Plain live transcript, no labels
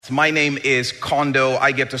My name is Kondo.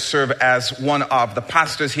 I get to serve as one of the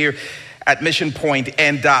pastors here at Mission Point.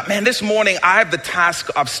 And this morning I have the task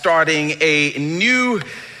of starting a new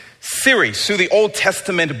series through the Old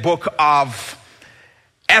Testament book of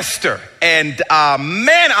Esther. And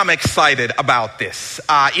I'm excited about this.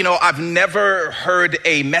 I've never heard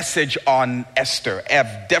a message on Esther.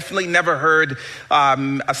 I've definitely never heard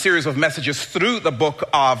a series of messages through the book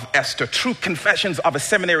of Esther. True confessions of a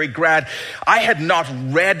seminary grad. I had not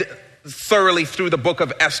read thoroughly through the book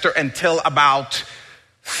of Esther until about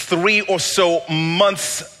 3 or so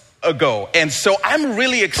months ago. And so I'm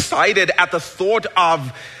really excited at the thought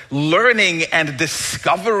of learning and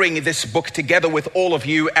discovering this book together with all of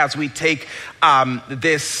you as we take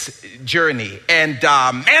this journey. And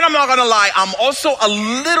I'm not gonna lie, I'm also a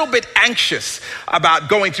little bit anxious about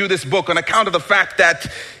going through this book on account of the fact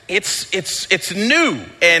that it's new,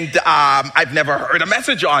 and I've never heard a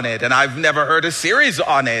message on it, and I've never heard a series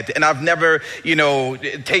on it, and I've never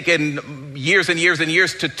taken years and years and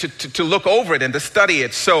years to look over it and to study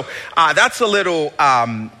it. So that's a little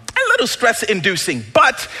stress-inducing.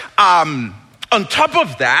 But on top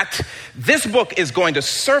of that, this book is going to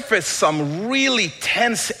surface some really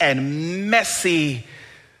tense and messy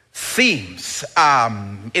themes.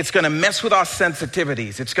 It's going to mess with our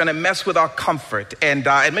sensitivities. It's going to mess with our comfort. And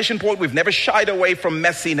at Mission Point, we've never shied away from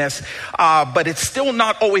messiness, but it's still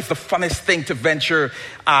not always the funnest thing to venture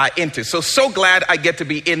into. So glad I get to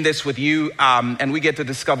be in this with you, and we get to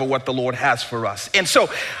discover what the Lord has for us. And so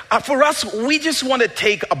for us, we just want to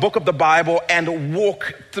take a book of the Bible and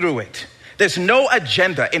walk through it. There's no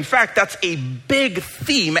agenda. In fact, that's a big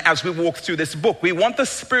theme as we walk through this book. We want the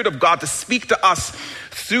Spirit of God to speak to us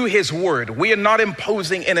through His Word. We are not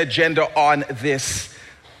imposing an agenda on this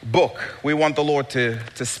book. We want the Lord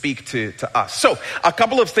to speak to us. So a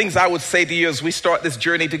couple of things I would say to you as we start this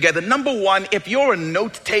journey together. Number one, if you're a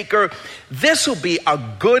note taker, this will be a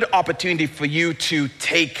good opportunity for you to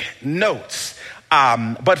take notes.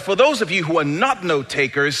 But for those of you who are not note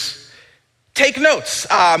takers, take notes.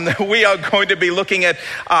 We are going to be looking at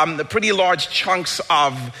pretty large chunks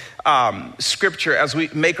of scripture as we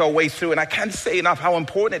make our way through. And I can't say enough how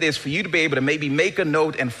important it is for you to be able to maybe make a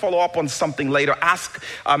note and follow up on something later, ask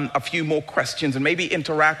a few more questions, and maybe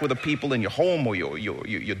interact with the people in your home or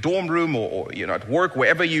your dorm room or at work,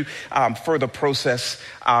 wherever you further process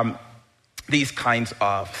these kinds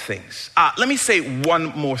of things. Let me say one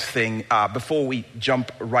more thing before we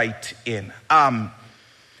jump right in.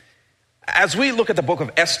 As we look at the book of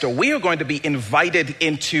Esther, we are going to be invited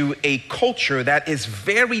into a culture that is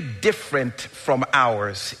very different from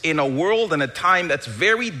ours, in a world and a time that's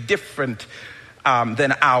very different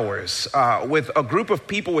than ours, with a group of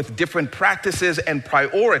people with different practices and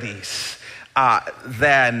priorities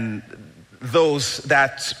than those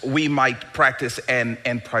that we might practice and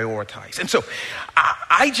prioritize. And so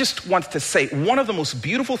I just want to say, one of the most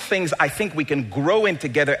beautiful things I think we can grow in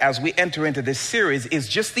together as we enter into this series is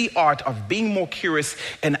just the art of being more curious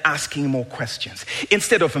and asking more questions.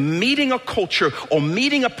 Instead of meeting a culture or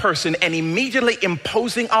meeting a person and immediately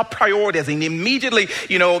imposing our priorities and immediately,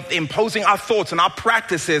 imposing our thoughts and our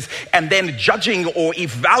practices and then judging or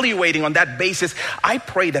evaluating on that basis, I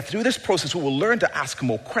pray that through this process we will learn to ask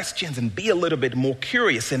more questions and be a little bit more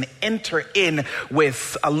curious and enter in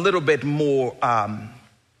with a little bit more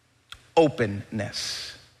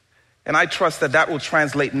openness. And I trust that will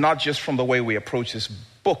translate not just from the way we approach this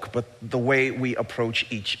book, but the way we approach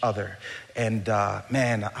each other. And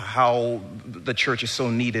how the church is so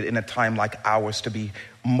needed in a time like ours to be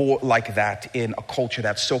more like that in a culture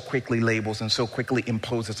that so quickly labels and so quickly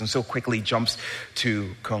imposes and so quickly jumps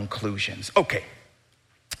to conclusions. Okay.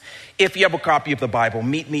 If you have a copy of the Bible,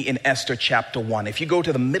 meet me in Esther chapter 1. If you go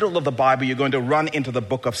to the middle of the Bible, you're going to run into the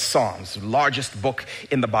book of Psalms, the largest book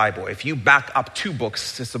in the Bible. If you back up 2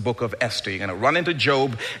 books, it's the book of Esther. You're going to run into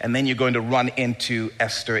Job, and then you're going to run into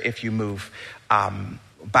Esther if you move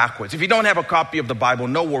backwards. If you don't have a copy of the Bible,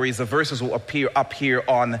 no worries. The verses will appear up here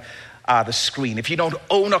on the screen. If you don't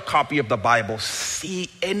own a copy of the Bible, see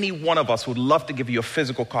any one of us would love to give you a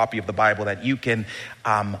physical copy of the Bible that you can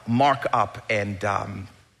mark up and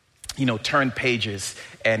turn pages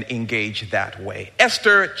and engage that way.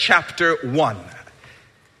 Esther chapter 1.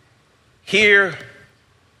 Here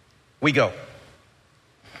we go.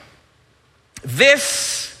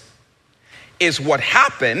 This is what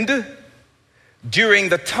happened during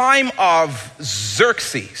the time of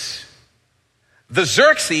Xerxes. The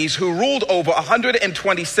Xerxes who ruled over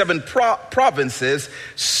 127 provinces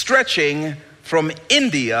stretching from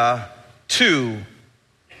India to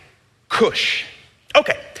Kush.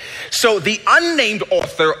 Okay, so the unnamed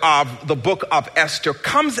author of the book of Esther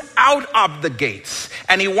comes out of the gates,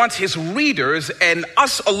 and he wants his readers and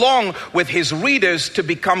us along with his readers to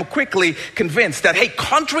become quickly convinced that, hey,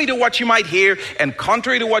 contrary to what you might hear and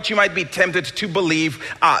contrary to what you might be tempted to believe,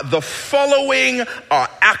 the following are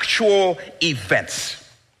actual events.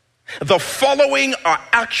 The following are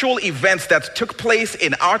actual events that took place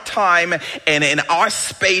in our time and in our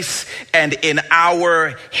space and in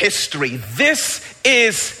our history. This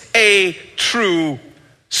is a true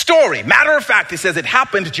story. Matter of fact, it says it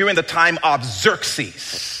happened during the time of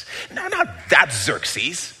Xerxes. No, not that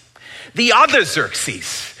Xerxes. The other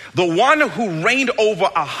Xerxes. The one who reigned over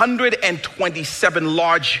 127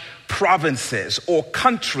 large provinces or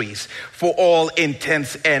countries for all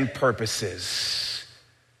intents and purposes.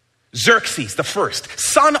 Xerxes the first,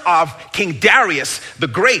 son of King Darius the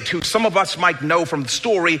Great, who some of us might know from the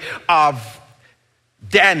story of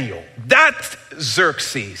Daniel. That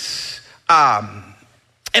Xerxes.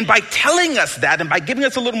 And by telling us that and by giving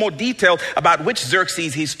us a little more detail about which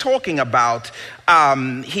Xerxes he's talking about,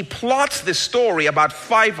 he plots this story about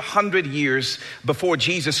 500 years before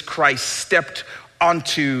Jesus Christ stepped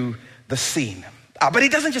onto the scene. But he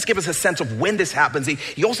doesn't just give us a sense of when this happens.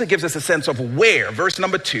 He also gives us a sense of where. Verse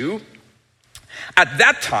number 2. At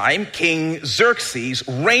that time, King Xerxes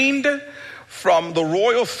reigned from the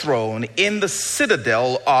royal throne in the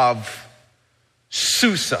citadel of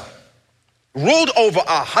Susa. Ruled over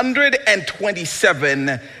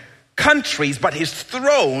 127 countries, but his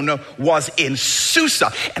throne was in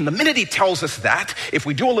Susa. And the minute he tells us that, if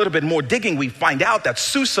we do a little bit more digging, we find out that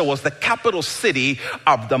Susa was the capital city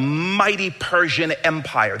of the mighty Persian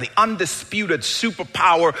Empire, the undisputed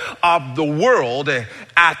superpower of the world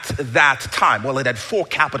at that time. Well, it had 4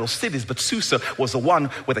 capital cities, but Susa was the one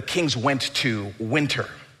where the kings went to winter.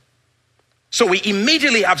 So we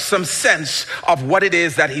immediately have some sense of what it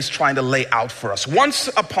is that he's trying to lay out for us. Once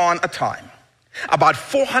upon a time, about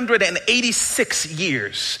 486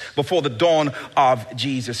 years before the dawn of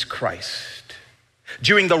Jesus Christ,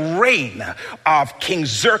 during the reign of King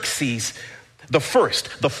Xerxes the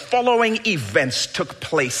first, the following events took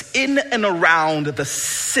place in and around the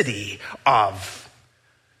city of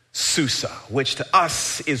Susa, which to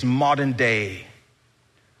us is modern day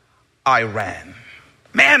Iran.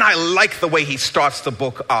 Man, I like the way he starts the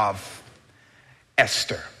book of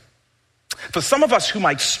Esther. For some of us who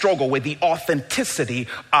might struggle with the authenticity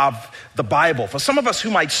of the Bible, for some of us who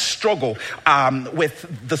might struggle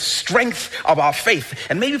with the strength of our faith,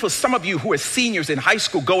 and maybe for some of you who are seniors in high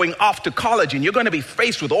school going off to college and you're going to be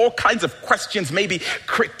faced with all kinds of questions, maybe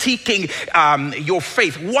critiquing your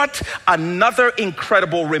faith, what another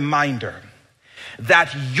incredible reminder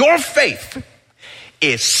that your faith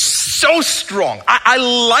is so strong. I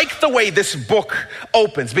like the way this book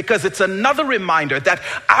opens because it's another reminder that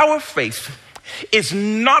our faith is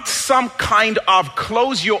not some kind of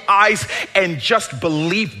close your eyes and just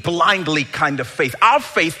believe blindly kind of faith. Our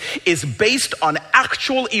faith is based on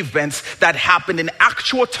actual events that happened in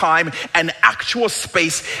actual time and actual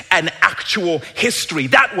space and actual history.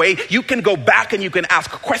 That way you can go back and you can ask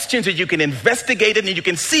questions and you can investigate it and you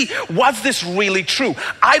can see, was this really true?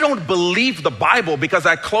 I don't believe the Bible because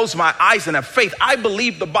I close my eyes and have faith. I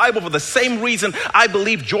believe the Bible for the same reason I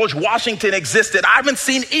believe George Washington existed. I haven't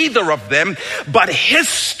seen either of them, but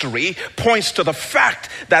history points to the fact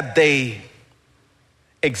that they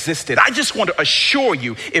existed. I just want to assure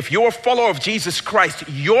you, if you're a follower of Jesus Christ,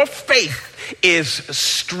 your faith is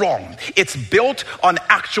strong. It's built on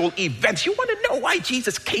actual events. You want to know why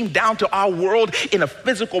Jesus came down to our world in a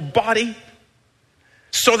physical body?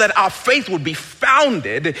 So that our faith would be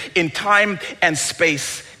founded in time and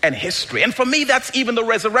space and history. And for me, that's even the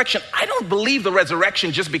resurrection. I don't believe the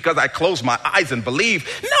resurrection just because I close my eyes and believe.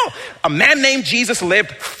 No, a man named Jesus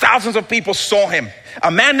lived, thousands of people saw him.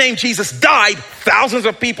 A man named Jesus died, thousands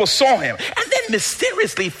of people saw him. And then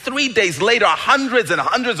mysteriously, 3 days later, hundreds and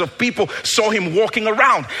hundreds of people saw him walking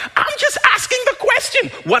around. I'm just asking the question,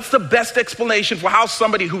 what's the best explanation for how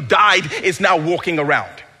somebody who died is now walking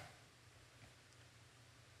around?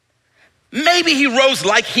 Maybe he rose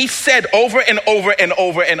like he said over and over and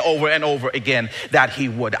over and over and over again that he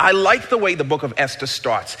would. I like the way the book of Esther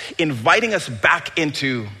starts, inviting us back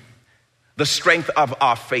into the strength of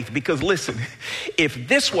our faith. Because listen, if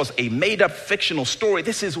this was a made-up fictional story,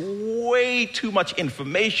 this is way too much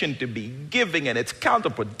information to be giving, and it's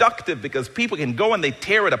counterproductive because people can go and they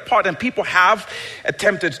tear it apart, and people have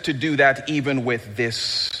attempted to do that even with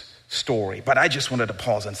this story. But I just wanted to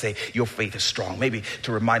pause and say, your faith is strong. Maybe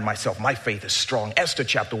to remind myself, my faith is strong. Esther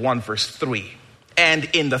chapter 1, verse 3. And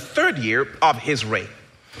in the 3rd year of his reign,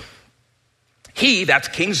 He, that's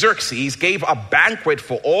King Xerxes, gave a banquet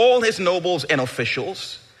for all his nobles and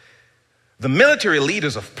officials. The military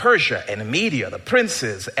leaders of Persia and Media, the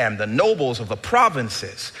princes and the nobles of the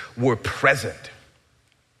provinces were present.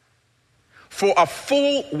 For a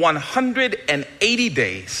full 180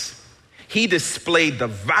 days, he displayed the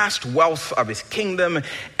vast wealth of his kingdom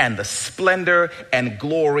and the splendor and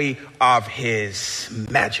glory of his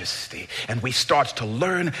majesty. And we start to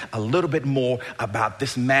learn a little bit more about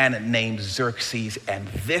this man named Xerxes, and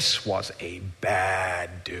this was a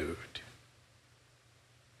bad dude.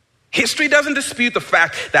 History doesn't dispute the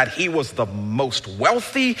fact that he was the most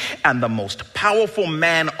wealthy and the most powerful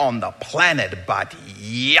man on the planet, but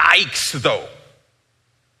yikes though.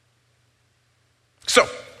 So,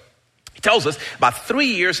 he tells us about 3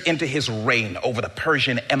 years into his reign over the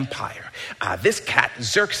Persian Empire, this cat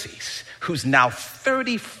Xerxes, who's now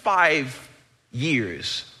 35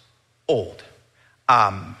 years old,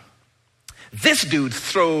 this dude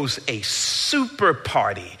throws a super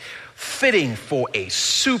party fitting for a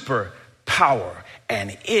super power,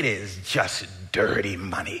 and it is just dirty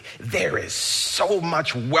money. There is so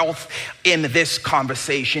much wealth in this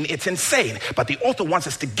conversation. It's insane. But the author wants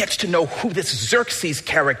us to get to know who this Xerxes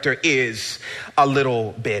character is a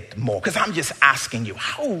little bit more. Because I'm just asking you,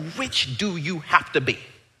 how rich do you have to be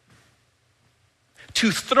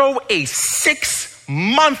to throw a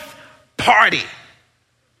 6-month party?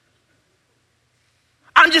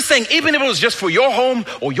 I'm just saying, even if it was just for your home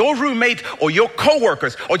or your roommate or your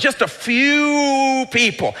coworkers or just a few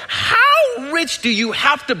people, how rich do you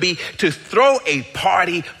have to be to throw a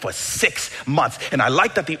party for 6 months? And I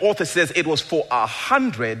like that the author says it was for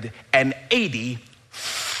 180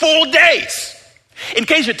 full days. In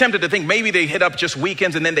case you're tempted to think maybe they hit up just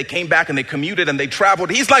weekends and then they came back and they commuted and they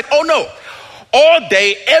traveled, he's like, oh no, all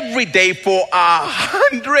day, every day for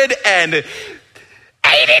 180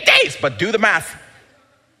 days. But do the math.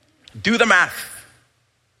 Do the math.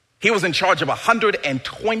 He was in charge of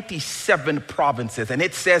 127 provinces, and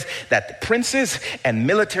it says that the princes and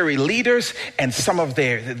military leaders and some of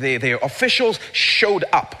their officials showed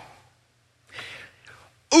up.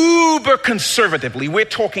 Uber conservatively, we're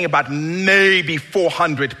talking about maybe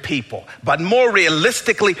 400 people, but more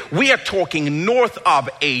realistically, we are talking north of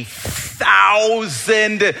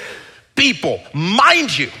 1,000 people.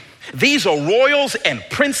 Mind you, these are royals and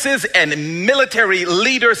princes and military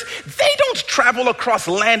leaders. They don't travel across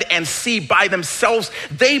land and sea by themselves.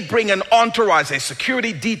 They bring an entourage, a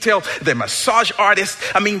security detail, the massage artists.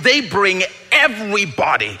 I mean, they bring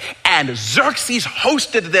everybody. And Xerxes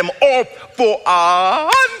hosted them all for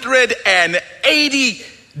 180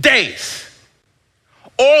 days.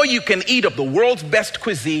 Or you can eat of the world's best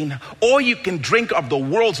cuisine, or you can drink of the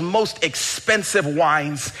world's most expensive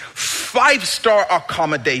wines, 5-star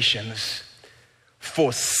accommodations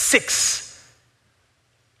for 6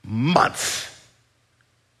 months.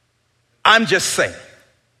 I'm just saying,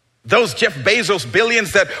 those Jeff Bezos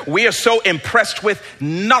billions that we are so impressed with,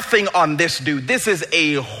 nothing on this dude. This is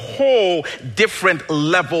a whole different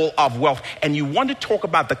level of wealth. And you want to talk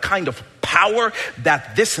about the kind of power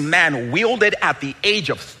that this man wielded at the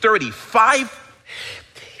age of 35?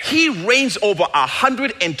 He reigns over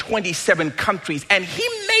 127 countries, and he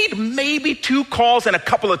made maybe 2 calls and a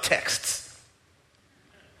couple of texts.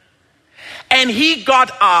 And he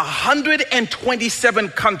got 127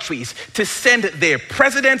 countries to send their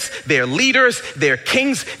presidents, their leaders, their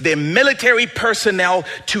kings, their military personnel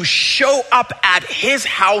to show up at his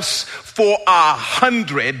house for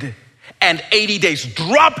 180 days.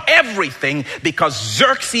 Drop everything because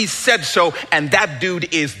Xerxes said so, and that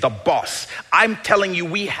dude is the boss. I'm telling you,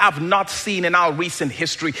 we have not seen in our recent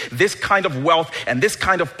history this kind of wealth and this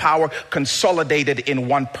kind of power consolidated in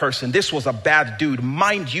one person. This was a bad dude.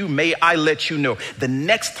 Mind you, may I let you know, the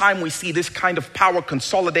next time we see this kind of power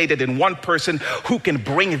consolidated in one person who can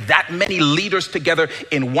bring that many leaders together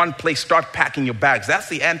in one place, start packing your bags. That's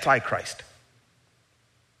the Antichrist.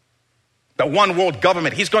 The one world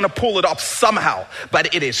government. He's going to pull it off somehow,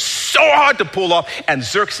 but it is so hard to pull off. And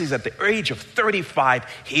Xerxes, at the age of 35,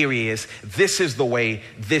 here he is. This is the way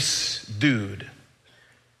this dude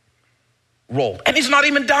rolled. And he's not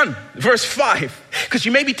even done. Verse 5, because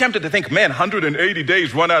you may be tempted to think, man, 180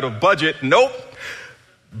 days run out of budget. Nope.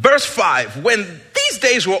 Verse 5, when these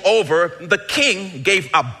days were over, the king gave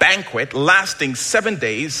a banquet lasting 7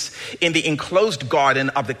 days in the enclosed garden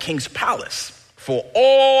of the king's palace, for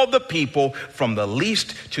all the people from the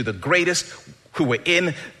least to the greatest who were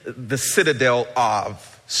in the citadel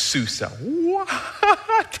of Susa. What?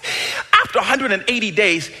 After 180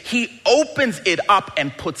 days, he opens it up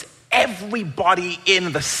and puts everybody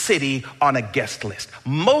in the city on a guest list.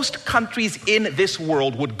 Most countries in this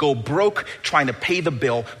world would go broke trying to pay the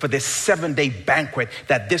bill for this 7-day banquet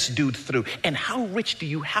that this dude threw. And how rich do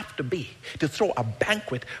you have to be to throw a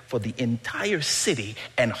banquet for the entire city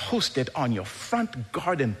and host it on your front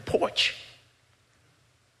garden porch?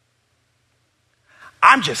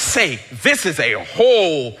 I'm just saying, this is a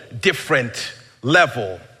whole different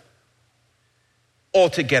level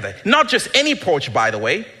altogether. Not just any porch, by the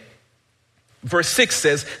way. Verse 6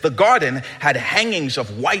 says, the garden had hangings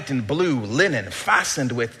of white and blue linen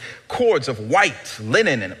fastened with cords of white,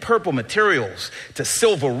 linen, and purple materials to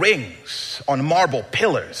silver rings on marble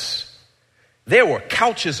pillars. There were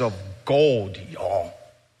couches of gold, y'all,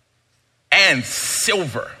 and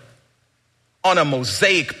silver on a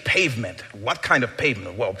mosaic pavement. What kind of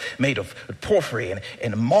pavement? Well, made of porphyry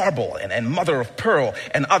and marble and mother of pearl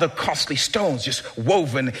and other costly stones just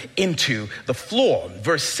woven into the floor.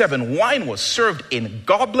 Verse 7, wine was served in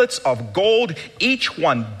goblets of gold, each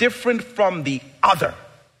one different from the other.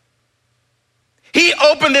 He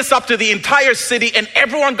opened this up to the entire city and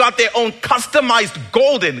everyone got their own customized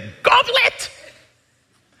golden goblet.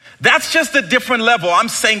 That's just a different level, I'm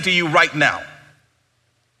saying to you right now.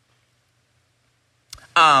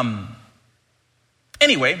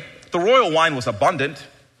 Anyway, the royal wine was abundant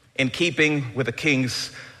in keeping with the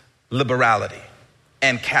king's liberality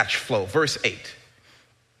and cash flow. Verse 8.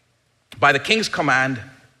 By the king's command,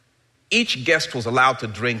 each guest was allowed to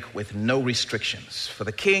drink with no restrictions, for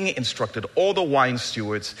the king instructed all the wine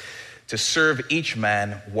stewards to serve each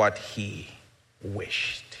man what he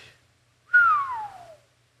wished.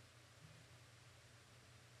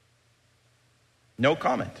 No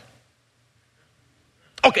comment.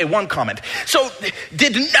 Okay, one comment. So,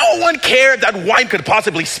 did no one care that wine could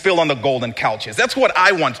possibly spill on the golden couches? That's what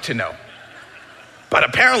I want to know. But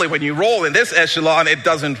apparently when you roll in this echelon, it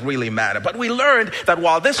doesn't really matter. But we learned that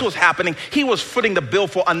while this was happening, he was footing the bill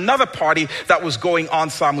for another party that was going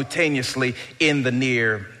on simultaneously in the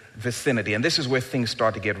near vicinity. And this is where things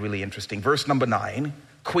start to get really interesting. Verse number 9,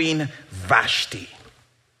 Queen Vashti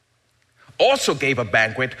also gave a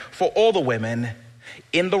banquet for all the women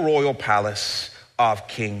in the royal palace of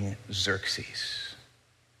King Xerxes.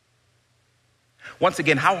 Once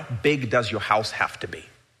again, how big does your house have to be?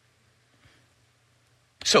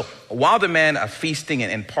 So, while the men are feasting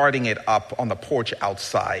and partying it up on the porch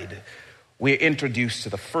outside, we're introduced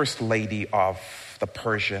to the first lady of the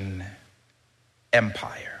Persian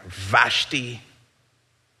Empire, Vashti,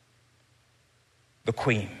 the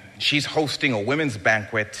queen. She's hosting a women's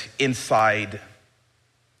banquet inside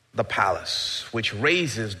the palace, which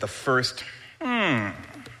raises the first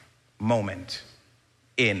moment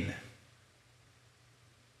in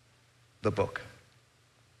the book.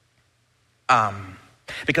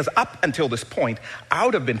 Because up until this point, I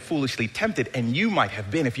would have been foolishly tempted, and you might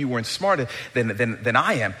have been if you weren't smarter than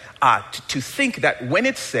I am, to think that when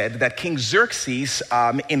it said that King Xerxes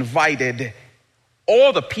invited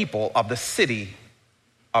all the people of the city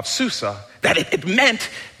of Susa, that it meant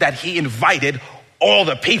that he invited all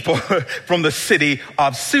the people from the city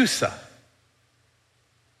of Susa.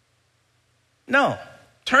 No,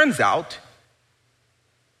 turns out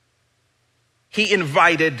he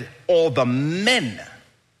invited all the men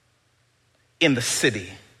in the city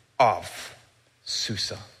of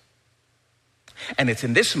Susa. And it's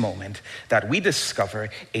in this moment that we discover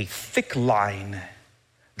a thick line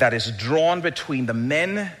that is drawn between the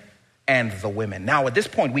men and the women. Now, at this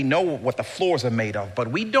point, we know what the floors are made of, but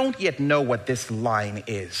we don't yet know what this line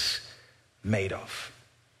is made of.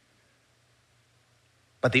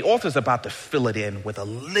 But the author's about to fill it in with a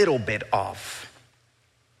little bit of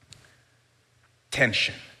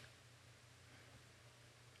tension.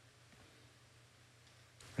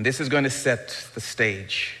 And this is going to set the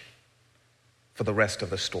stage for the rest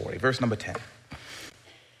of the story. Verse number 10.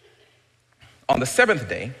 On the 7th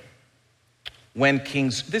day, when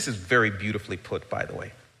this is very beautifully put, by the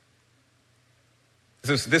way.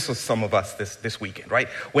 This was some of us this weekend, right?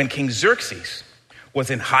 When King Xerxes was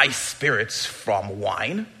in high spirits from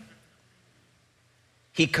wine,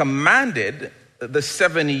 he commanded the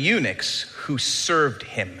 7 eunuchs who served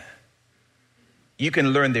him. You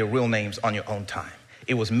can learn their real names on your own time.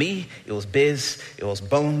 It was me, it was Biz, it was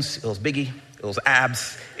Bones, it was Biggie, it was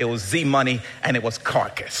Abs, it was Z-Money, and it was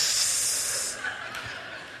Carcass.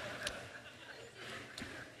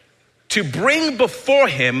 To bring before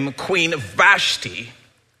him Queen Vashti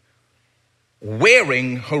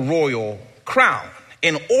wearing her royal crown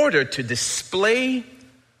in order to display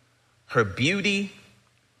her beauty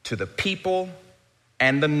to the people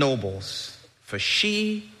and the nobles, for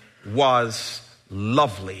she was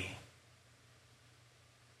lovely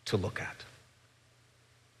to look at.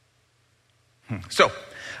 So,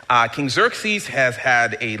 King Xerxes has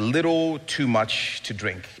had a little too much to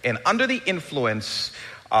drink, and under the influence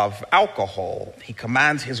of alcohol, he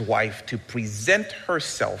commands his wife to present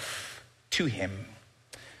herself to him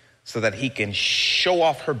so that he can show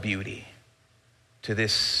off her beauty to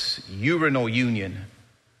this urinal union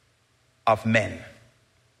of men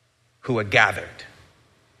who are gathered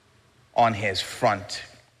on his front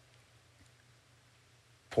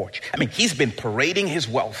porch. I mean, he's been parading his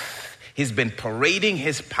wealth. He's been parading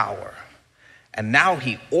his power. And now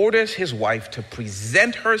he orders his wife to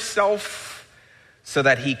present herself so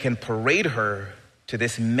that he can parade her to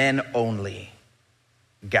this men-only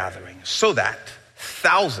gathering, so that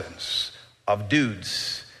thousands of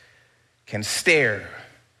dudes can stare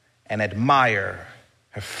and admire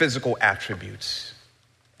her physical attributes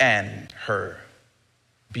and her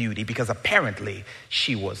beauty, because apparently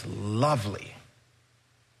she was lovely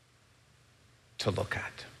to look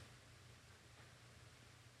at.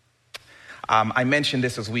 I mentioned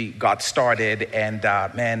this as we got started, and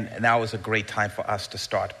man, now is a great time for us to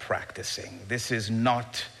start practicing. This is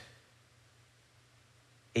not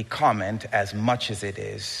a comment as much as it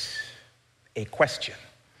is a question.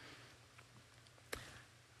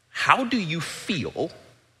 How do you feel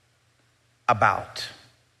about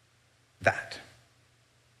that?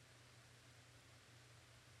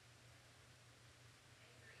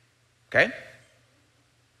 Okay?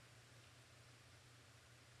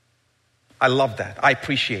 I love that. I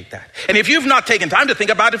appreciate that. And if you've not taken time to think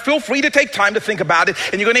about it, feel free to take time to think about it.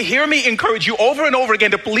 And you're going to hear me encourage you over and over again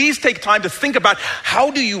to please take time to think about, how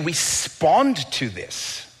do you respond to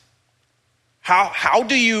this? How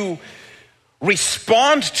do you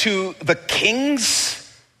respond to the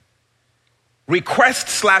king's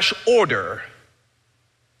request/order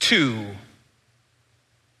to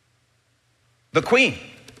the queen?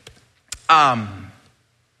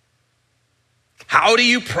 How do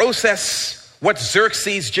you process what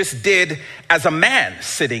Xerxes just did as a man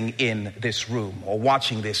sitting in this room or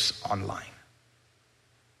watching this online?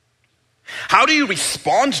 How do you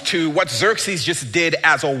respond to what Xerxes just did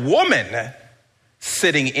as a woman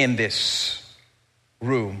sitting in this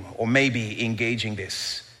room, or maybe engaging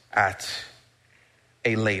this at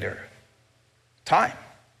a later time?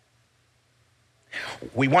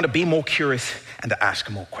 We want to be more curious and to ask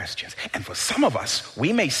more questions. And for some of us,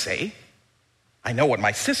 we may say, I know what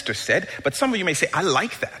my sister said, but some of you may say, I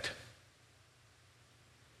like that.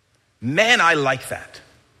 Man, I like that.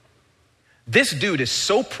 This dude is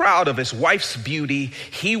so proud of his wife's beauty,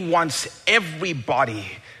 he wants everybody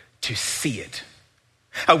to see it.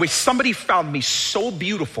 I wish somebody found me so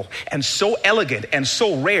beautiful and so elegant and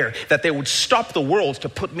so rare that they would stop the world to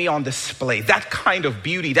put me on display. That kind of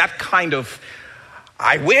beauty, that kind of,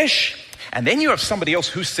 I wish. And then you have somebody else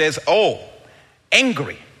who says, oh,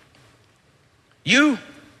 angry. You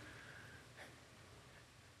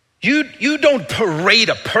don't parade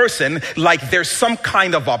a person like there's some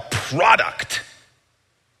kind of a product,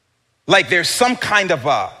 like there's some kind of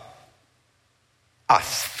a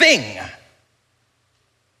thing.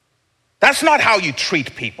 That's not how you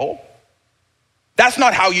treat people. That's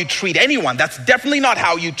not how you treat anyone. That's definitely not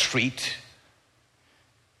how you treat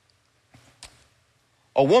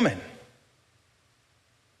a woman.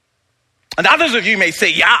 And others of you may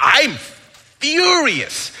say, yeah, I'm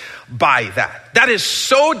furious by that. That is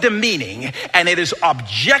so demeaning, and it is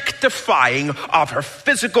objectifying of her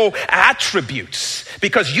physical attributes,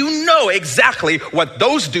 because you know exactly what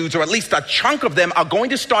those dudes, or at least a chunk of them, are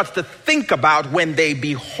going to start to think about when they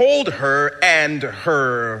behold her and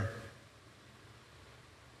her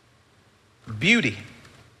beauty.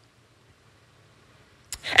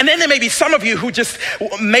 And then there may be some of you who just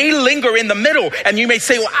may linger in the middle, and you may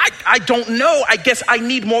say, well, I don't know. I guess I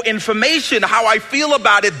need more information. How I feel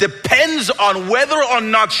about it depends on whether or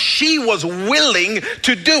not she was willing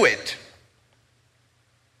to do it.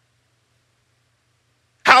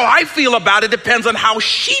 How I feel about it depends on how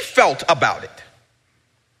she felt about it.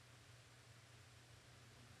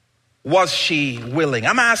 Was she willing?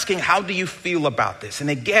 I'm asking, how do you feel about this? And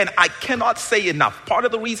again, I cannot say enough. Part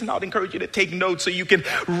of the reason I would encourage you to take notes so you can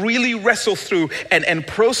really wrestle through and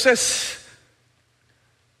process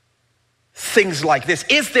things like this.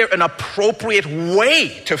 Is there an appropriate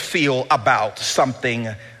way to feel about something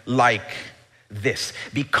like this?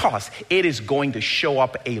 Because it is going to show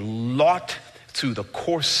up a lot through the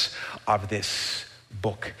course of this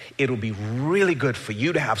book. It'll be really good for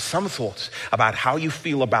you to have some thoughts about how you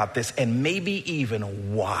feel about this, and maybe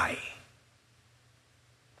even why.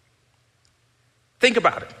 Think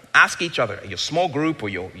about it. Ask each other, your small group or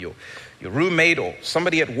your roommate or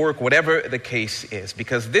somebody at work, whatever the case is,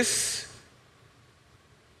 because this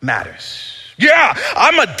matters. Yeah,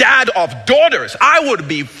 I'm a dad of daughters. I would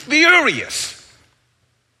be furious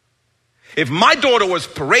if my daughter was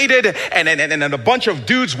paraded and a bunch of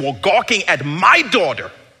dudes were gawking at my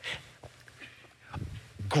daughter.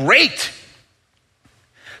 Great.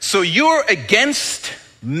 So you're against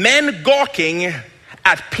men gawking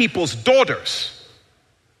at people's daughters.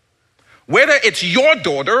 Whether it's your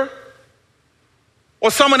daughter or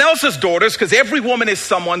someone else's daughters, because every woman is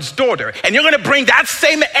someone's daughter. And you're going to bring that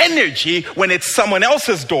same energy when it's someone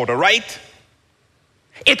else's daughter, right?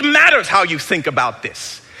 It matters how you think about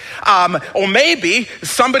this. Or maybe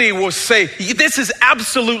somebody will say, this is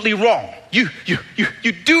absolutely wrong. You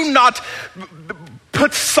do not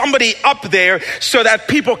put somebody up there so that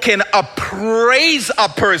people can appraise a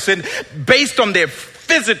person based on their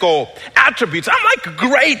physical attributes. I'm like,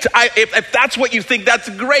 great. If that's what you think, that's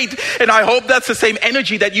great. And I hope that's the same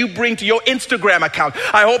energy that you bring to your Instagram account.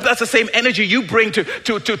 I hope that's the same energy you bring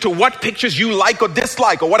to what pictures you like or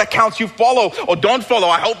dislike, or what accounts you follow or don't follow.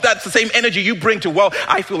 I hope that's the same energy you bring to, well,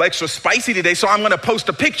 I feel extra spicy today, so I'm going to post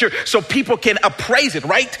a picture so people can appraise it,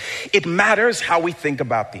 right? It matters how we think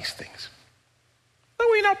about these things. But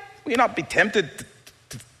we not be tempted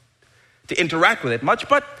to interact with it much,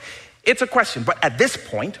 but it's a question. But at this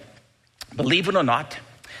point, believe it or not,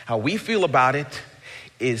 how we feel about it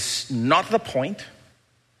is not the point.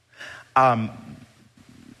 Because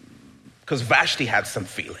Vashti had some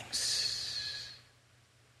feelings.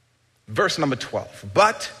 Verse number 12.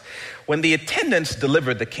 But when the attendants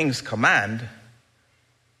delivered the king's command,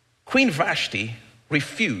 Queen Vashti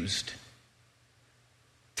refused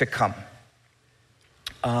to come.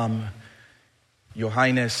 Your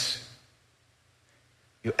Highness,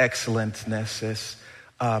 Your Excellency,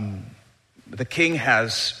 the king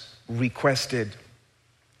has requested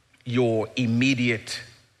your immediate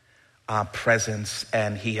presence,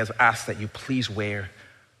 and he has asked that you please wear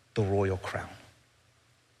the royal crown.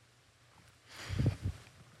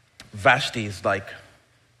 Vashti is like,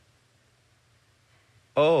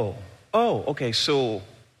 oh, okay, so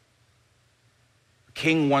the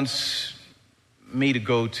king wants me to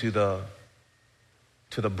go to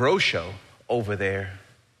the bro show over there.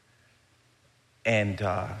 And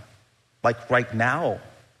like right now,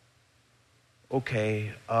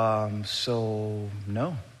 okay, so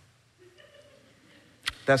no.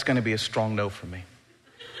 That's going to be a strong no for me.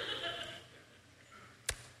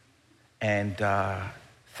 And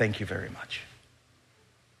thank you very much.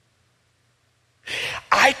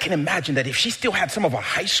 I can imagine that if she still had some of her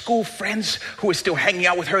high school friends who are still hanging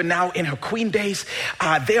out with her now in her queen days,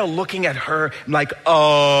 they're looking at her like,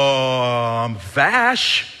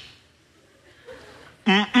 Vash,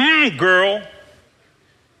 girl,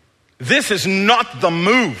 this is not the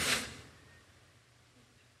move.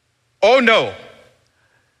 Oh no,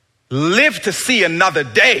 live to see another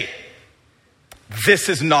day. This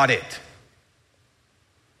is not it.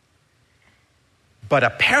 But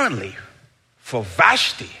apparently, for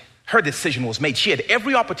Vashti, her decision was made. She had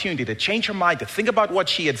every opportunity to change her mind, to think about what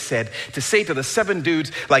she had said, to say to the 7 dudes,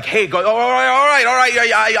 like, hey, go, all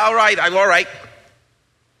right.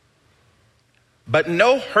 But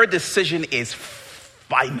no, her decision is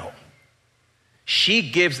final. She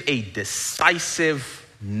gives a decisive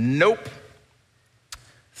nope.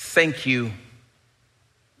 Thank you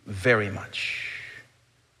very much.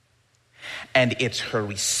 And it's her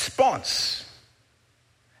response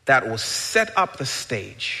that will set up the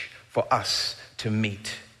stage for us to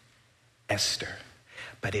meet Esther.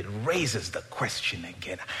 But it raises the question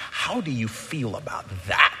again, how do you feel about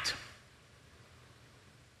that?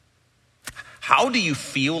 How do you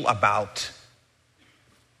feel about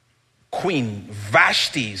Queen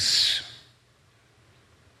Vashti's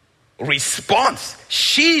response?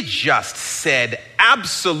 She just said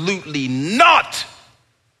absolutely not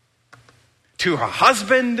to her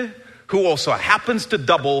husband, who also happens to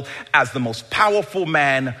double as the most powerful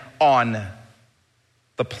man on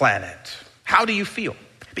the planet. How do you feel?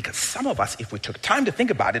 Because some of us, if we took time to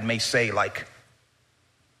think about it, may say like,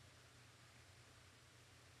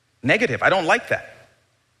 negative, I don't like that.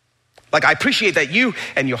 Like, I appreciate that you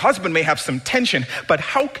and your husband may have some tension, but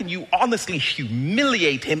how can you honestly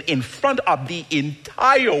humiliate him in front of the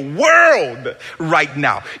entire world right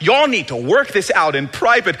now? Y'all need to work this out in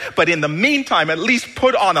private, but in the meantime, at least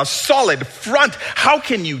put on a solid front. How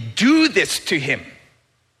can you do this to him?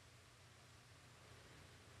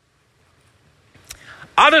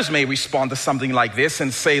 Others may respond to something like this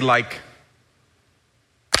and say like,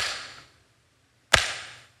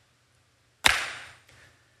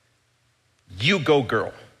 you go,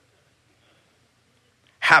 girl.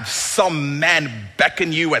 have some man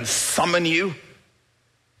beckon you and summon you,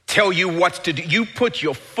 tell you what to do. You put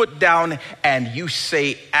your foot down and you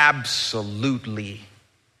say absolutely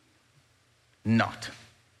not.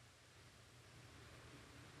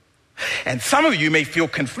 And some of you may feel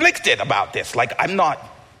conflicted about this. Like, I'm not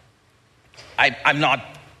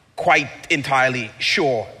quite entirely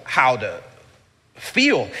sure how to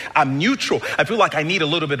feel. I'm neutral. I feel like I need a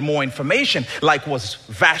little bit more information. Like, was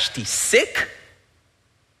Vashti sick?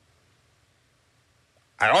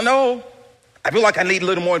 I don't know. I feel like I need a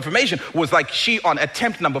little more information. Was like she on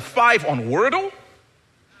attempt number 5 on Wordle?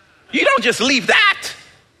 You don't just leave that.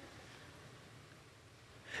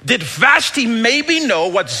 Did Vashti maybe know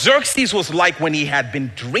what Xerxes was like when he had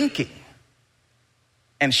been drinking?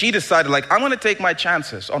 And she decided, like, I'm going to take my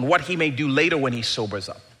chances on what he may do later when he sobers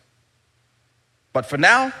up. But for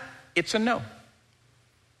now, it's a no.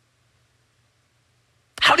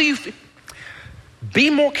 How do you feel?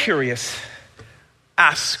 Be more curious.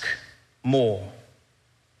 Ask more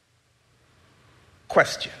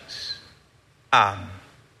questions. But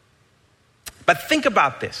think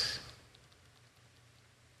about this.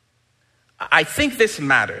 I think this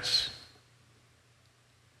matters.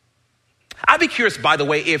 I'd be curious, by the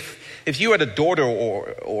way, if you had a daughter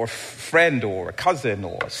or friend or a cousin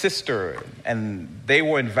or a sister and they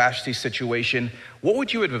were in Vashti's situation, what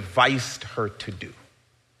would you have advised her to do?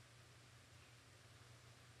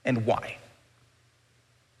 And why?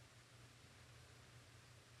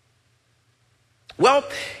 Well,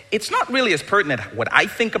 it's not really as pertinent what I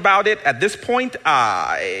think about it at this point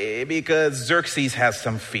because Xerxes has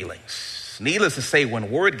some feelings. Needless to say,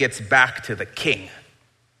 when word gets back to the king,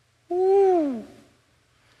 who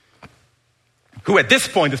at this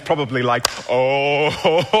point is probably like, oh,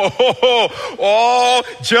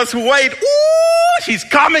 just wait. Ooh, she's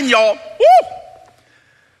coming, y'all. Woo!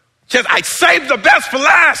 I saved the best for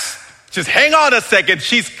last. Just hang on a second.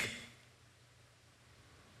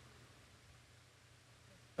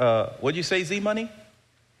 What'd you say, Z-Money?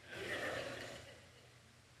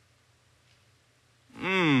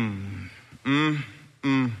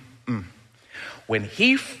 When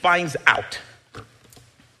he finds out,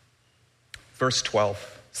 verse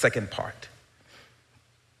 12, second part,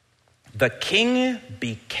 the king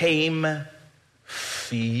became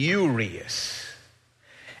furious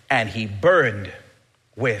and he burned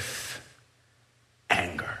with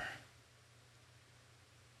anger.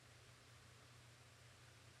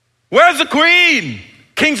 Where's the queen?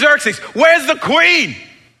 King Xerxes, where's the queen?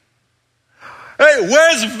 Hey,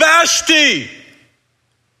 where's Vashti?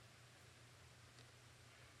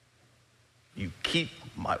 You keep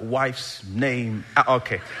my wife's name out.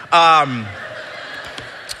 Okay.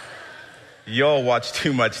 Y'all watch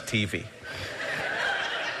too much TV.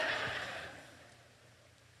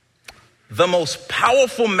 The most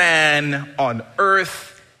powerful man on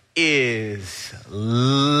earth is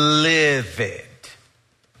livid.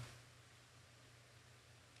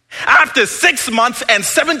 After 6 months and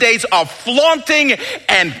 7 days of flaunting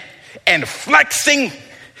and flexing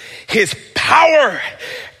his power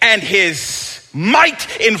and his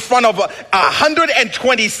might in front of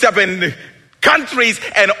 127 countries,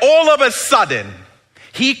 and all of a sudden,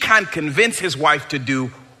 he can't convince his wife to do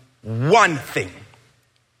one thing.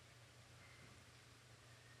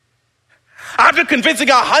 After convincing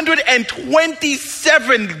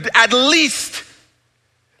 127 at least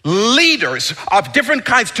leaders of different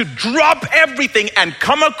kinds to drop everything and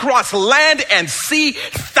come across land and sea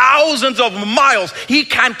thousands of miles, he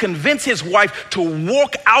can't convince his wife to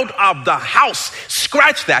walk out of the house.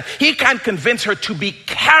 Scratch that. He can't convince her to be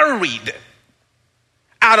carried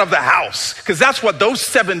out of the house, because that's what those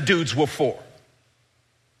 7 dudes were for.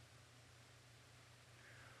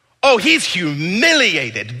 Oh, he's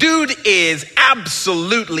humiliated. Dude is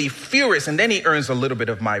absolutely furious. And then he earns a little bit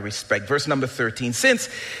of my respect. Verse number 13. Since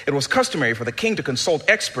it was customary for the king to consult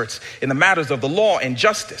experts in the matters of the law and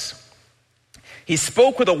justice, he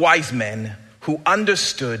spoke with the wise men who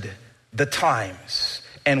understood the times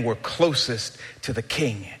and were closest to the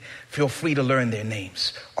king. Feel free to learn their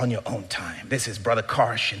names on your own time. This is Brother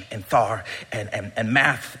Karsh and Thar and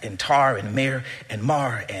Math and Tar and Mir and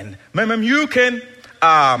Mar and Memucan.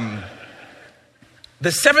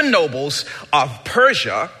 The 7 nobles of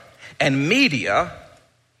Persia and Media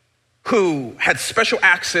who had special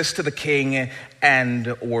access to the king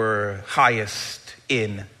and were highest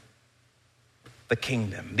in the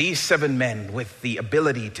kingdom. These 7 men with the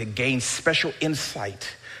ability to gain special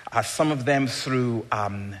insight, some of them through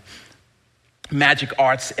magic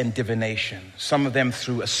arts and divination. Some of them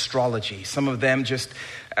through astrology. Some of them just,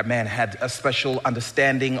 had a special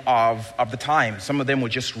understanding of the time. Some of them were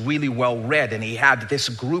just really well read. And he had this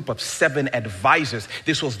group of 7 advisors.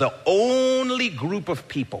 This was the only group of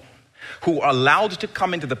people who are allowed to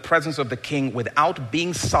come into the presence of the king without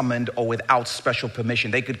being summoned or without special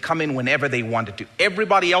permission. They could come in whenever they wanted to.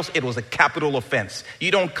 Everybody else, it was a capital offense.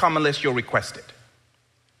 You don't come unless you're requested.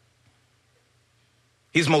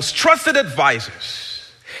 His most trusted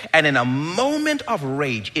advisors. And in a moment of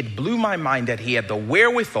rage, it blew my mind that he had the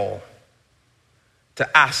wherewithal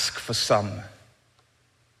to ask for some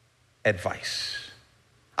advice.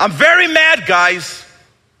 I'm very mad, guys.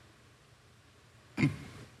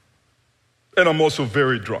 And I'm also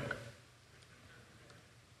very drunk.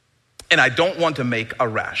 And I don't want to make a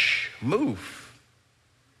rash move.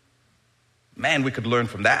 Man, we could learn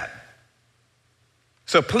from that.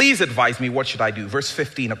 So please advise me, what should I do? Verse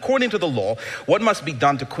 15, according to the law, what must be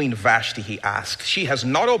done to Queen Vashti, he asked. She has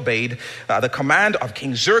not obeyed the command of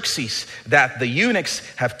King Xerxes that the eunuchs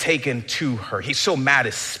have taken to her. He's so mad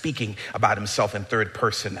at speaking about himself in third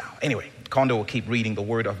person now. Anyway, Kondo will keep reading the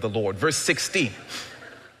word of the Lord. Verse 16.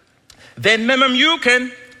 Then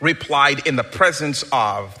Memucan replied in the presence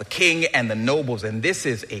of the king and the nobles, and this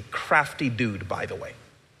is a crafty dude, by the way.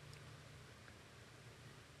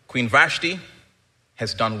 Queen Vashti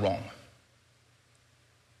has done wrong.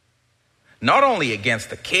 Not only against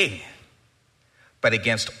the king, but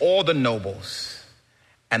against all the nobles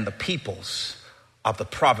and the peoples of the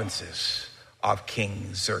provinces of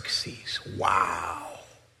King Xerxes. Wow.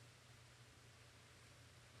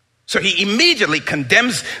 So he immediately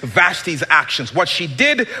condemns Vashti's actions. What she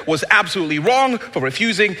did was absolutely wrong for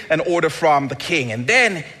refusing an order from the king. And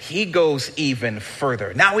then he goes even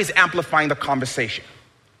further. Now he's amplifying the conversation.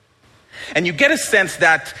 And you get a sense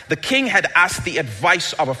that the king had asked the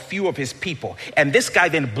advice of a few of his people. And this guy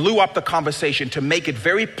then blew up the conversation to make it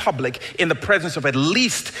very public in the presence of at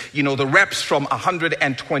least, the reps from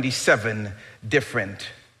 127 different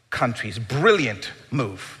countries. Brilliant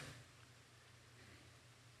move.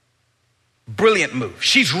 Brilliant move.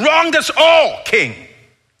 She's wronged us all, king.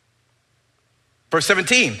 Verse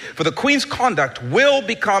 17, for the queen's conduct will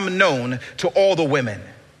become known to all the women.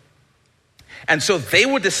 And so they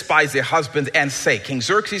would despise their husbands and say, King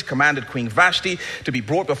Xerxes commanded Queen Vashti to be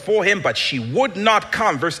brought before him, but she would not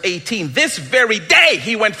come. Verse 18, this very day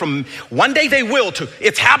he went from one day they will to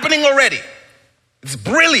it's happening already. It's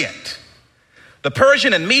brilliant. The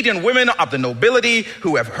Persian and Median women of the nobility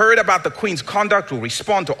who have heard about the queen's conduct will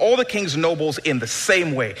respond to all the king's nobles in the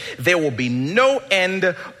same way. There will be no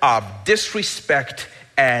end of disrespect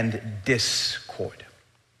and discord.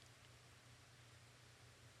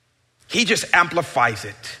 He just amplifies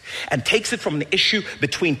it and takes it from an issue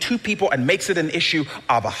between two people and makes it an issue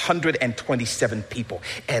of 127 people.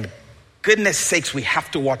 And goodness sakes, we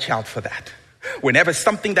have to watch out for that. Whenever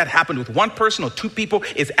something that happened with one person or two people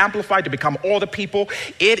is amplified to become all the people,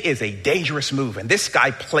 it is a dangerous move. And this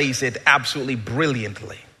guy plays it absolutely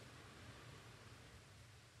brilliantly.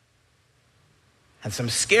 And some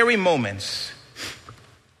scary moments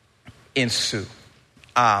ensue.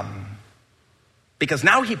 Because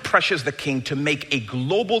now he pressures the king to make a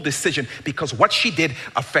global decision because what she did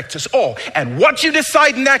affects us all. And what you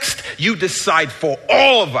decide next, you decide for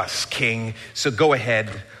all of us, king. So go ahead.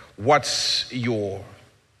 What's your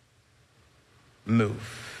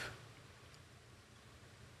move?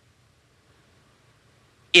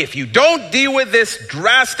 If you don't deal with this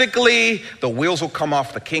drastically, the wheels will come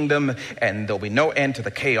off the kingdom and there'll be no end to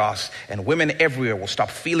the chaos, and women everywhere will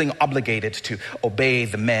stop feeling obligated to obey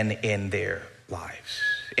the men in their lives.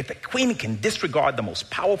 If the queen can disregard the most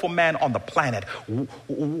powerful man on the planet,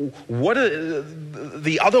 what are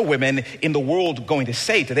the other women in the world going to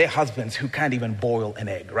say to their husbands who can't even boil an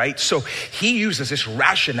egg, right? So he uses this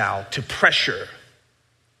rationale to pressure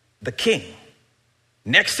the king.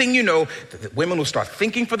 Next thing you know, the women will start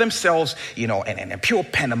thinking for themselves, and pure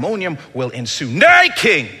pandemonium will ensue. Nay,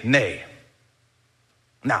 king, nay.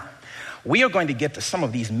 Now, we are going to get to some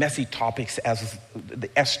of these messy topics as the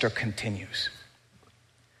Esther continues.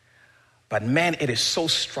 But man, it is so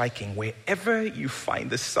striking. Wherever you find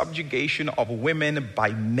the subjugation of women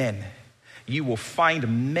by men, you will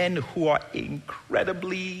find men who are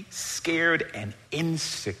incredibly scared and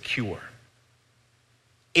insecure.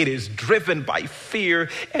 It is driven by fear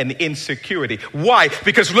and insecurity. Why?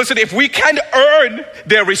 Because listen, if we can earn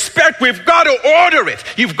their respect, we've got to order it.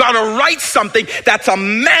 You've got to write something that's a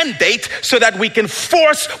mandate so that we can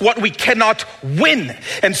force what we cannot win.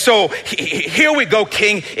 And so here we go,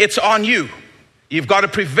 king. It's on you. You've got to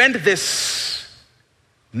prevent this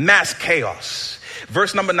mass chaos.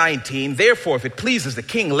 Verse number 19, therefore, if it pleases the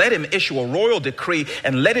king, let him issue a royal decree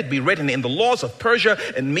and let it be written in the laws of Persia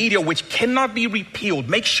and Media, which cannot be repealed.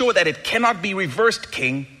 Make sure that it cannot be reversed,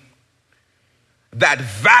 king, that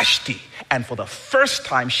Vashti, and for the first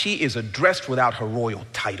time she is addressed without her royal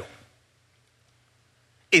title,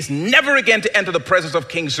 is never again to enter the presence of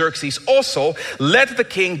King Xerxes. Also, let the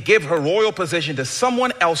king give her royal position to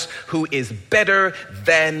someone else who is better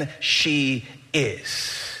than she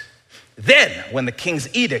is. Then, when the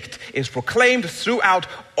king's edict is proclaimed throughout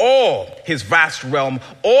all his vast realm,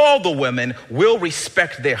 all the women will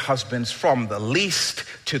respect their husbands from the least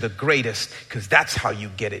to the greatest, because that's how you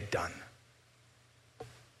get it done.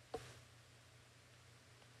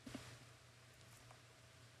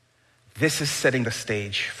 This is setting the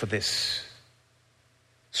stage for this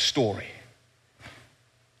story.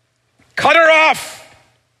 Cut her off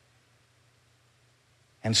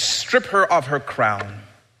and strip her of her crown.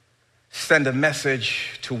 Send a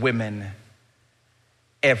message to women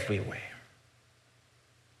everywhere.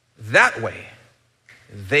 That way,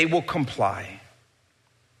 they will comply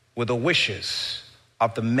with the wishes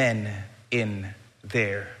of the men in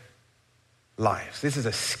their lives. This is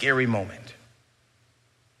a scary moment.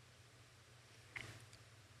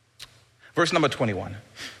 Verse number 21.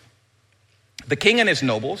 The king and his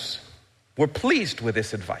nobles were pleased with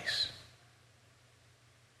this advice.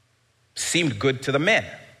 Seemed good to the men.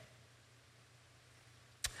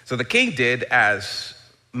 So the king did as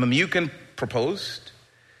Memucan proposed.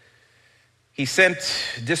 He sent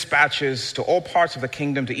dispatches to all parts of the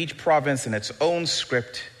kingdom, to each province in its own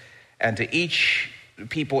script, and to each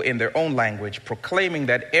people in their own language, proclaiming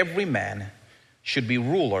that every man should be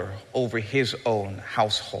ruler over his own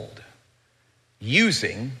household,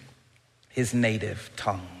 using his native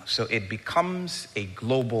tongue. So it becomes a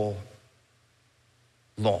global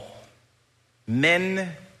law.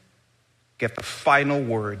 Men get the final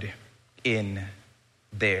word in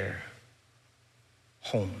their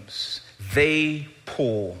homes. They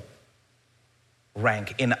pull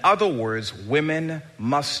rank. In other words, women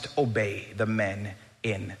must obey the men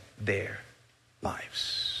in their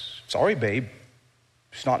lives. Sorry, babe,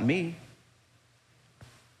 it's not me.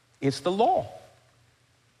 It's the law.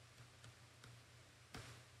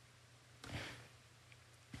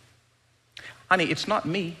 Honey, it's not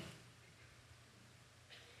me.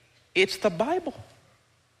 It's the Bible.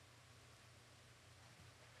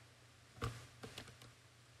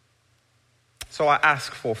 So I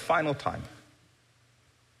ask for a final time.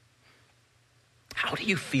 How do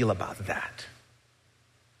you feel about that?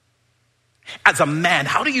 As a man,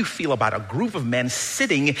 how do you feel about a group of men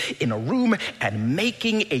sitting in a room and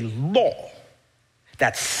making a law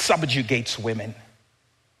that subjugates women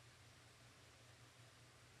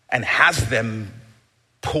and has them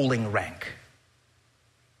pulling rank?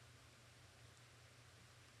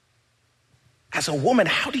 As a woman,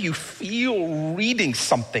 how do you feel reading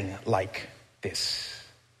something like this?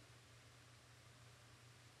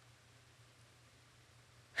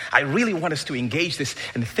 I really want us to engage this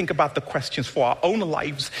and think about the questions for our own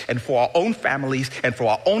lives and for our own families and for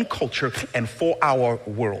our own culture and for our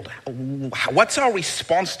world. What's our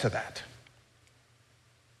response to that?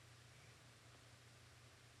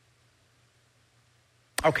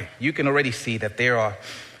 Okay, you can already see that there are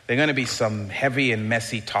going to be some heavy and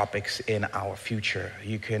messy topics in our future.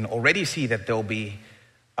 You can already see that there'll be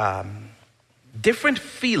different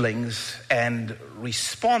feelings and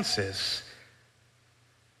responses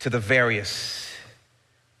to the various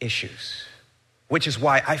issues, which is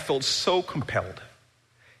why I felt so compelled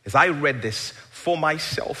as I read this for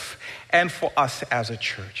myself and for us as a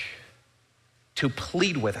church to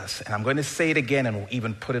plead with us. And I'm going to say it again, and we'll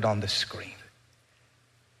even put it on the screen.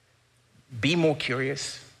 Be more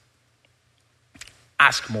curious.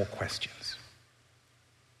 Ask more questions.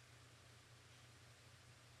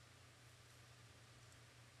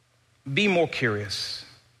 Be more curious.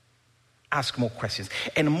 Ask more questions.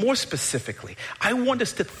 And more specifically, I want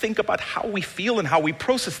us to think about how we feel and how we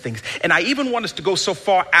process things. And I even want us to go so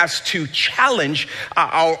far as to challenge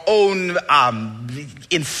our own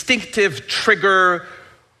instinctive trigger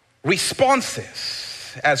responses.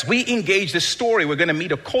 As we engage this story, we're going to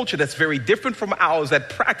meet a culture that's very different from ours, that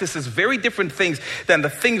practices very different things than the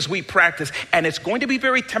things we practice. And it's going to be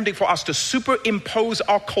very tempting for us to superimpose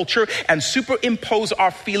our culture and superimpose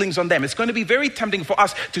our feelings on them. It's going to be very tempting for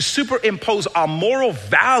us to superimpose our moral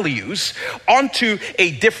values onto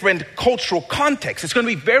a different cultural context. It's going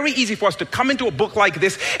to be very easy for us to come into a book like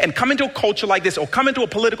this and come into a culture like this or come into a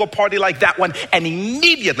political party like that one and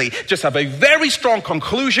immediately just have a very strong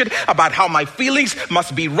conclusion about how my feelings must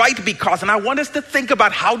must be right because, and I want us to think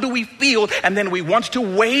about how do we feel, and then we want to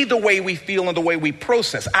weigh the way we feel and the way we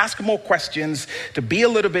process. Ask more questions, to be a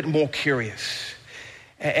little bit more curious.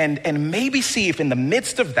 And maybe see if in the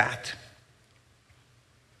midst of that,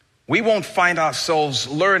 we won't find ourselves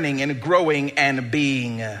learning and growing and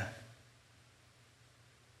being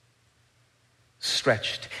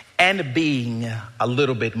stretched and being a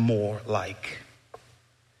little bit more like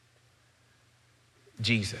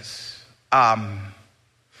Jesus.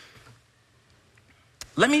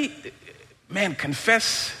 Let me,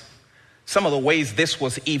 confess some of the ways this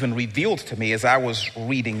was even revealed to me as I was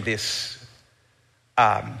reading this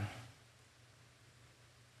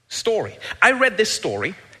story. I read this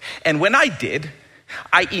story, and when I did,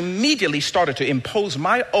 I immediately started to impose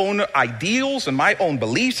my own ideals and my own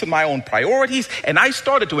beliefs and my own priorities, and I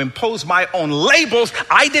started to impose my own labels.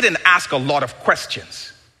 I didn't ask a lot of questions.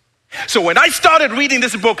 So when I started reading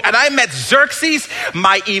this book and I met Xerxes,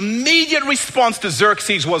 my immediate response to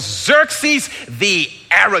Xerxes was Xerxes the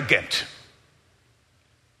arrogant.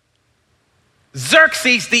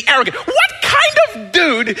 Xerxes the arrogant. What kind of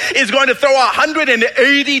dude is going to throw a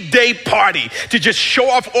 180-day party to just show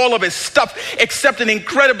off all of his stuff except an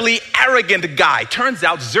incredibly arrogant guy? Turns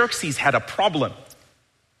out Xerxes had a problem.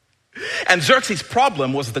 And Xerxes'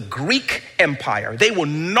 problem was the Greek Empire. They were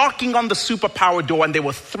knocking on the superpower door and they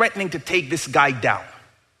were threatening to take this guy down.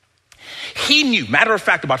 He knew, matter of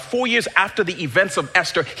fact, about 4 years after the events of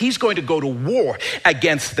Esther, he's going to go to war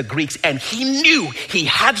against the Greeks. And he knew he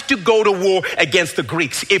had to go to war against the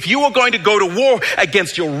Greeks. If you are going to go to war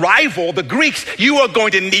against your rival, the Greeks, you are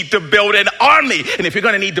going to need to build an army. And if you're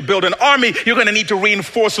going to need to build an army, you're going to need to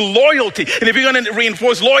reinforce loyalty. And if you're going to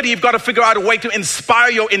reinforce loyalty, you've got to figure out a way to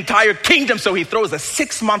inspire your entire kingdom. So he throws a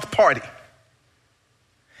 6-month party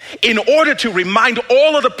in order to remind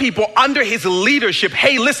all of the people under his leadership,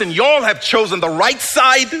 hey, listen, y'all have chosen the right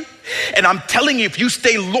side. And I'm telling you, if you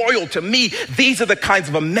stay loyal to me, these are the kinds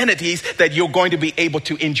of amenities that you're going to be able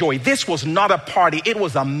to enjoy. This was not a party. It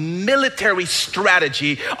was a military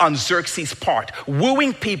strategy on Xerxes' part.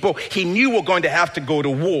 Wooing people he knew were going to have to go to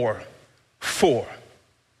war for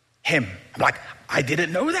him. I'm like, I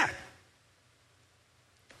didn't know that.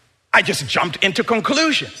 I just jumped into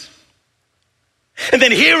conclusions. And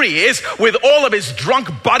then here he is with all of his drunk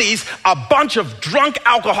buddies, a bunch of drunk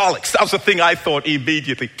alcoholics. That was the thing I thought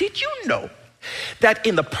immediately. Did you know that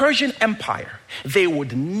in the Persian Empire, they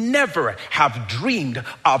would never have dreamed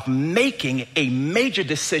of making a major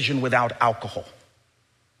decision without alcohol?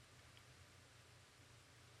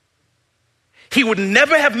 He would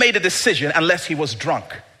never have made a decision unless he was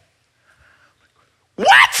drunk.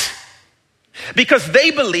 What? Because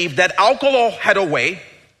they believed that alcohol had a way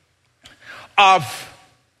of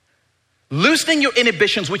loosening your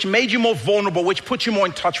inhibitions, which made you more vulnerable, which put you more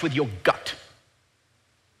in touch with your gut.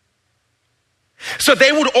 So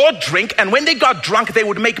they would all drink, and when they got drunk, they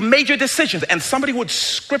would make major decisions, and somebody would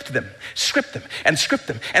script them.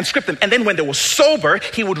 And then when they were sober,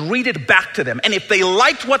 he would read it back to them. And if they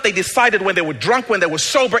liked what they decided when they were drunk, when they were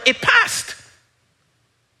sober, it passed.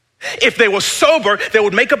 If they were sober, they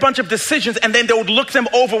would make a bunch of decisions and then they would look them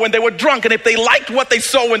over when they were drunk. And if they liked what they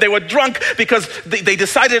saw when they were drunk because they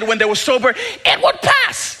decided when they were sober, it would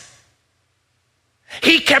pass.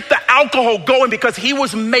 He kept the alcohol going because he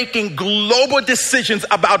was making global decisions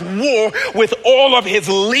about war with all of his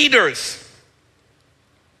leaders.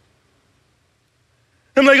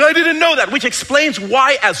 I'm like, I didn't know that, which explains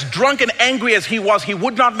why, as drunk and angry as he was, he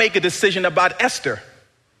would not make a decision about Esther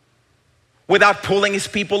without pulling his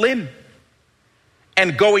people in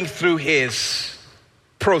and going through his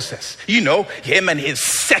process. You know, him and his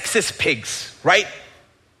sexist pigs, right?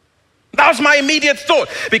 That was my immediate thought.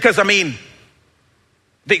 Because, I mean,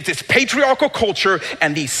 this patriarchal culture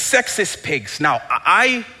and these sexist pigs. Now,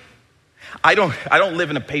 I don't live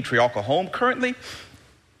in a patriarchal home currently,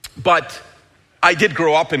 but I did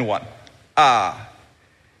grow up in one. And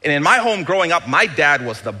in my home growing up, my dad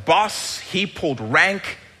was the boss. He pulled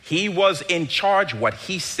rank. He was in charge. What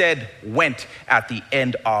he said went at the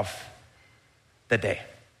end of the day.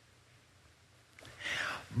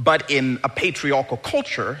 But in a patriarchal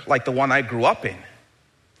culture like the one I grew up in,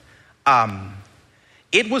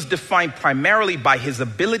 it was defined primarily by his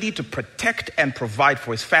ability to protect and provide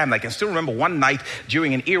for his family. I can still remember one night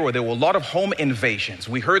during an era where there were a lot of home invasions.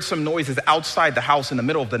 We heard some noises outside the house in the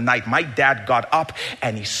middle of the night. My dad got up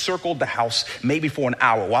and he circled the house maybe for an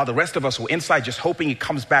hour while the rest of us were inside just hoping he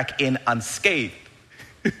comes back in unscathed.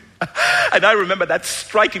 And I remember that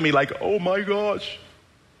striking me like, oh my gosh.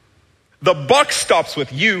 The buck stops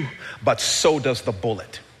with you, but so does the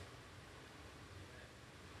bullet.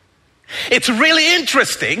 It's really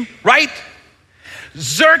interesting, right?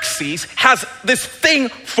 Xerxes has this thing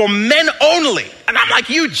for men only. And I'm like,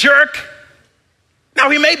 you jerk. Now,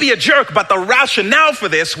 he may be a jerk, but the rationale for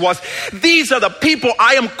this was, these are the people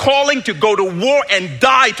I am calling to go to war and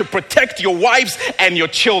die to protect your wives and your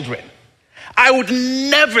children. I would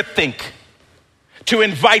never think to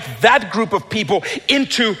invite that group of people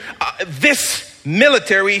into this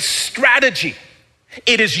military strategy.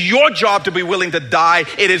 It is your job to be willing to die.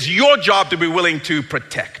 It is your job to be willing to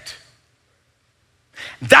protect.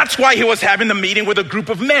 That's why he was having the meeting with a group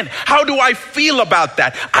of men. How do I feel about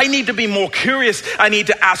that? I need to be more curious. I need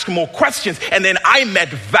to ask more questions. And then I met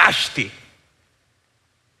Vashti.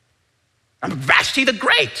 Vashti the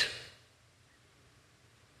Great.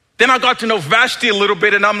 Then I got to know Vashti a little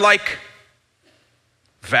bit, and I'm like,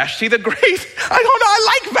 Vashti the Great? I don't know.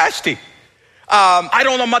 I like Vashti. I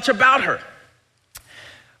don't know much about her.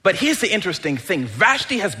 But here's the interesting thing.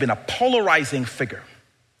 Vashti has been a polarizing figure.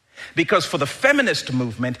 Because for the feminist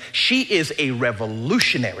movement, she is a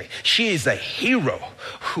revolutionary. She is a hero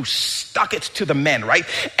who stuck it to the men, right?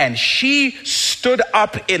 And she stood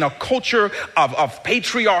up in a culture of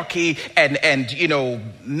patriarchy and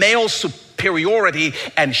male superiority,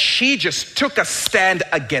 and she just took a stand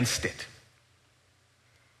against it.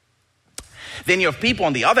 Then you have people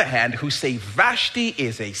on the other hand who say Vashti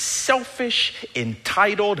is a selfish,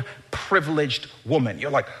 entitled, privileged woman.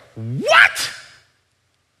 You're like, what?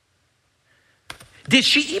 Did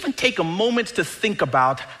she even take a moment to think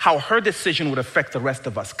about how her decision would affect the rest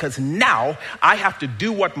of us? Because now I have to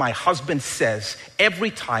do what my husband says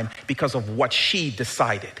every time because of what she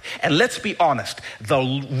decided. And let's be honest, the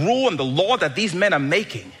rule and the law that these men are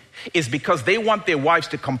making is because they want their wives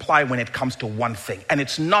to comply when it comes to one thing. And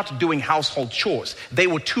it's not doing household chores. They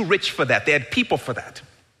were too rich for that. They had people for that.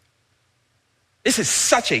 This is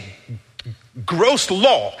such a gross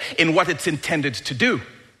law in what it's intended to do.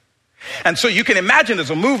 And so you can imagine there's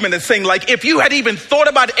a movement that's saying, like, if you had even thought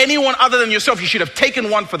about anyone other than yourself, you should have taken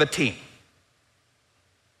one for the team.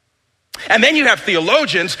 And then you have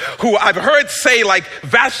theologians who I've heard say, like,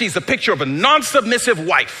 Vashti's a picture of a non-submissive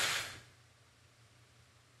wife.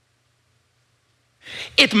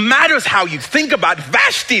 It matters how you think about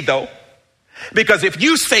Vashti, though, because if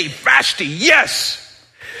you say Vashti, yes,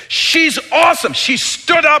 she's awesome. She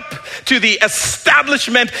stood up to the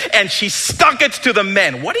establishment and she stuck it to the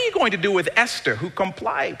men. What are you going to do with Esther, who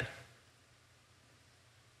complied?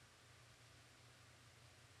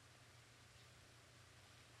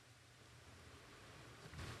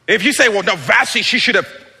 If you say, well, no, Vashti, she should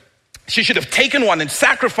have taken one and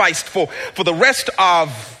sacrificed for the rest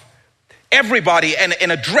of everybody and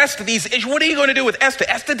addressed these issues. What are you going to do with Esther?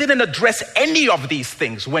 Esther didn't address any of these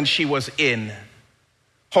things when she was in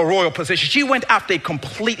her royal position. She went after a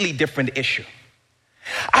completely different issue.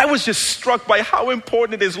 I was just struck by how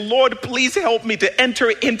important it is. Lord, please help me to enter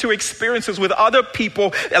into experiences with other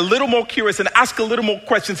people a little more curious and ask a little more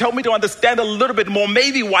questions. Help me to understand a little bit more,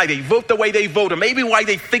 maybe why they vote the way they vote, or maybe why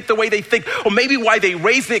they think the way they think, or maybe why they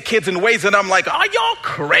raise their kids in ways that I'm like, are y'all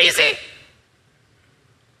crazy?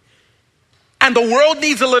 And the world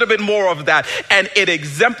needs a little bit more of that. And it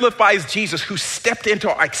exemplifies Jesus, who stepped into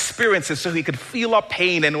our experiences so he could feel our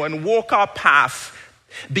pain and walk our path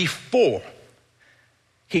before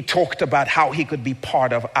he talked about how he could be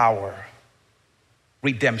part of our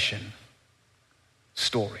redemption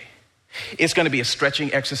story. It's going to be a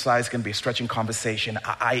stretching exercise, it's going to be a stretching conversation.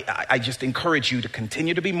 I just encourage you to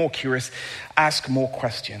continue to be more curious, ask more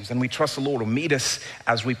questions. And we trust the Lord will meet us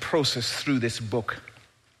as we process through this book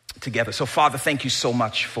together. So Father, thank you so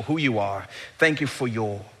much for who you are. Thank you for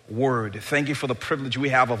your word. Thank you for the privilege we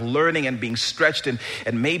have of learning and being stretched and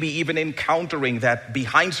maybe even encountering that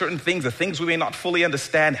behind certain things, the things we may not fully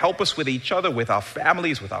understand. Help us with each other, with our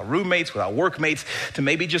families, with our roommates, with our workmates, to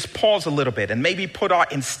maybe just pause a little bit and maybe put our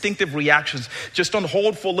instinctive reactions just on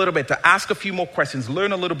hold for a little bit, to ask a few more questions,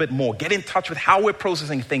 learn a little bit more, get in touch with how we're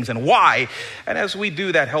processing things and why. And as we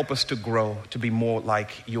do that, help us to grow to be more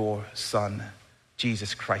like your Son,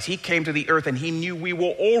 Jesus Christ. He came to the earth and he knew we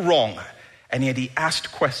were all wrong. And yet he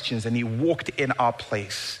asked questions and he walked in our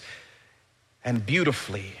place and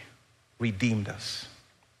beautifully redeemed us.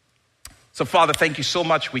 So Father, thank you so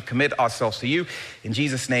much. We commit ourselves to you. In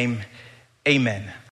Jesus' name, amen.